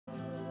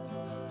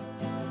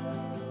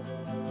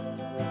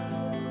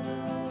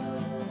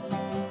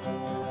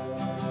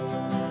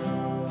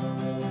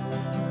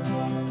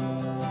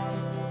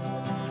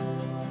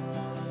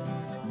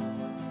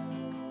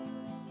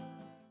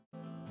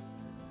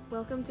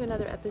Welcome to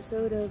another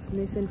episode of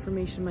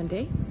Misinformation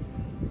Monday.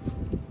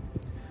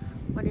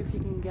 Wonder if you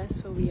can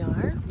guess where we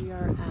are. We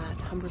are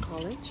at Humber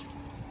College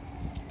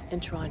in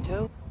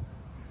Toronto.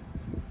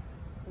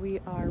 We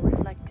are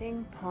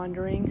reflecting,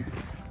 pondering,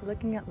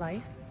 looking at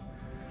life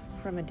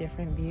from a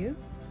different view.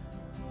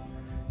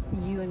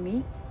 You and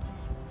me,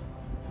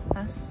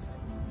 us,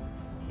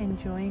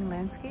 enjoying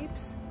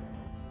landscapes,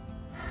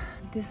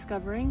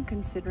 discovering,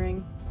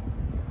 considering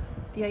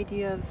the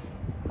idea of,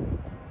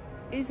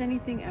 is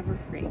anything ever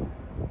free?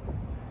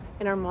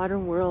 In our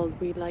modern world,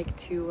 we like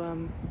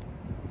to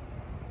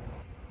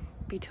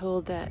be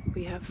told that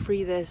we have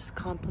free this,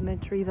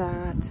 complimentary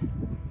that.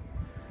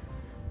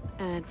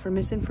 And for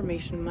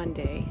Misinformation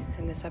Monday,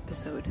 in this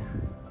episode,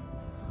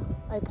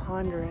 I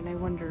ponder and I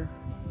wonder,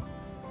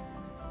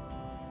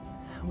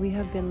 we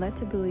have been led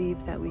to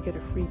believe that we get a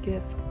free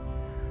gift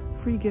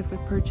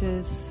of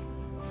purchase,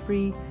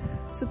 free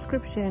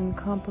subscription,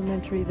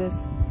 complimentary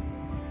this.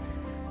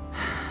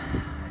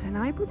 And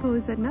I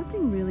propose that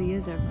nothing really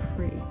is ever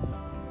free.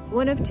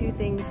 One of two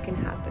things can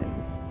happen.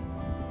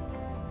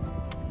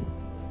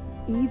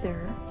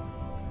 Either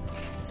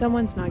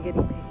someone's not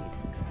getting paid,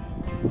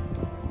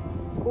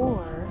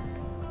 or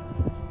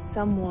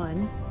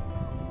someone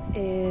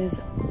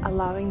is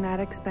allowing that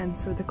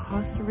expense or the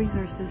cost of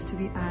resources to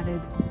be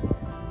added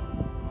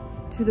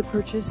to the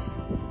purchase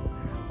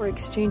or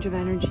exchange of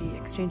energy,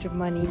 exchange of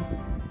money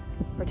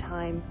or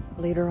time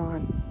later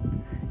on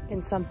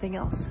in something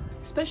else.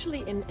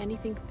 Especially in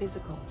anything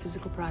physical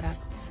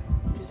products,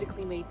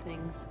 physically made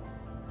things,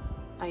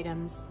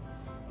 items.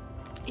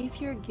 If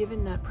you're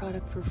given that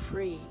product for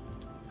free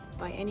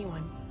by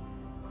anyone,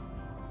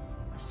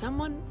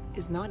 someone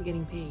is not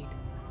getting paid,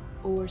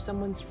 or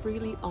someone's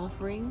freely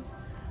offering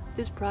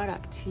this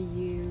product to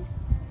you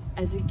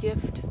as a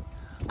gift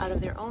out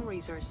of their own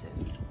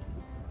resources,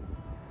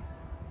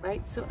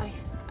 right? So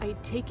I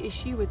take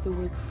issue with the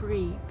word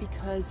free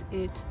because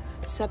it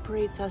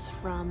separates us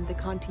from the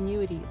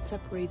continuity. It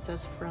separates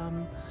us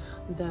from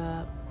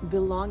the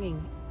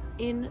belonging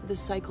in the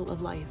cycle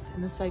of life,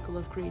 in the cycle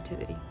of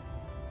creativity.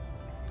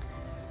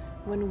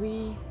 When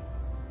we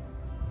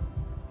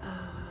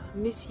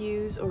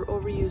misuse or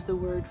overuse the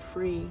word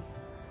free,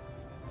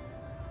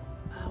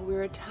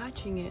 we're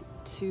attaching it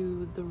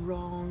to the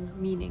wrong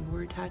meaning.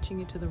 We're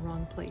attaching it to the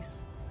wrong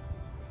place.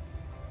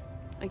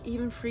 Like,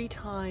 even free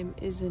time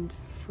isn't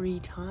free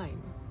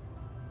time.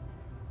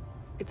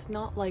 It's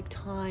not like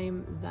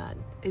time that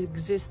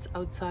exists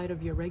outside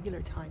of your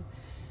regular time.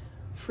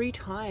 Free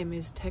time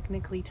is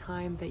technically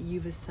time that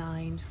you've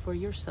assigned for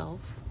yourself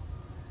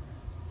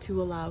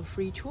to allow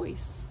free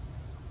choice,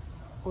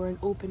 or an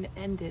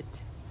open-ended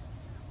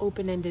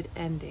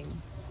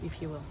ending,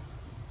 if you will.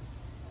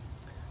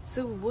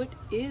 So what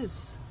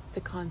is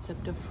the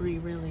concept of free,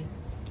 really?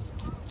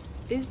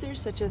 Is there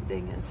such a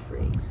thing as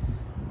free?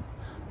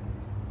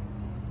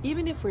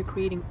 Even if we're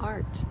creating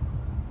art,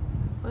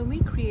 when we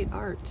create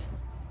art,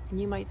 and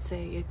you might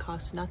say it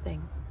costs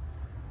nothing,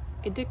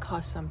 it did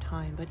cost some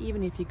time, but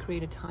even if you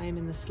create a time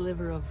in the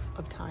sliver of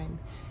time,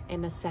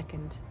 in a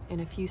second, in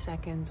a few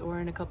seconds, or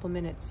in a couple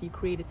minutes, you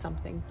created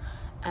something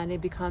and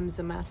it becomes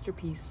a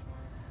masterpiece.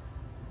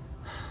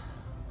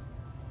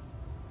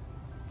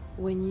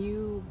 When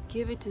you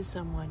give it to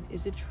someone,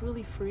 is it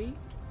truly free?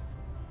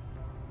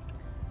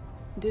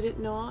 Did it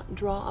not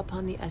draw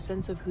upon the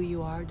essence of who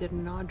you are? Did it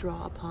not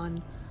draw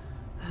upon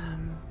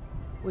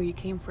where you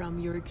came from,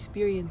 your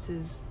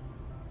experiences?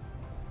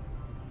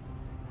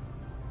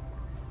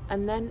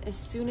 And then as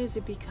soon as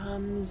it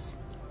becomes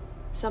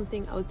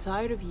something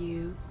outside of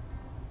you,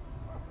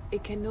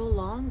 it can no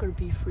longer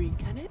be free,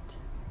 can it?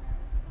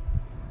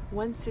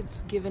 Once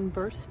it's given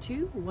birth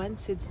to,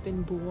 once it's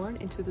been born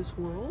into this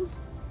world,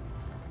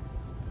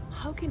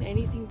 how can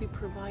anything be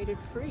provided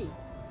free?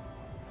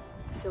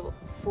 So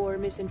for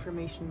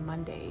Misinformation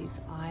Mondays,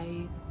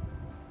 I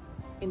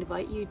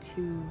invite you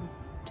to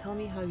tell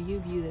me how you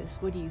view this.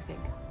 What do you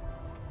think?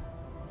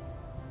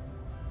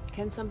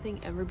 Can something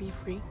ever be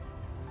free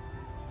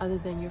other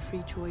than your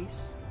free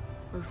choice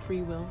or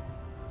free will?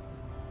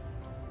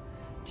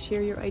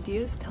 Share your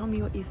ideas. Tell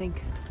me what you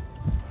think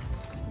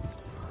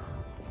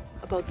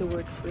about the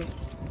word free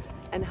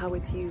and how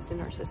it's used in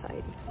our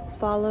society.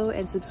 Follow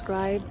and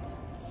subscribe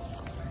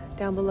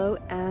down below,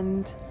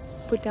 and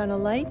put down a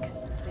like.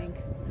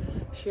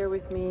 Share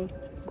with me,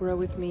 grow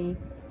with me.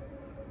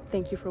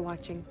 Thank you for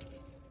watching.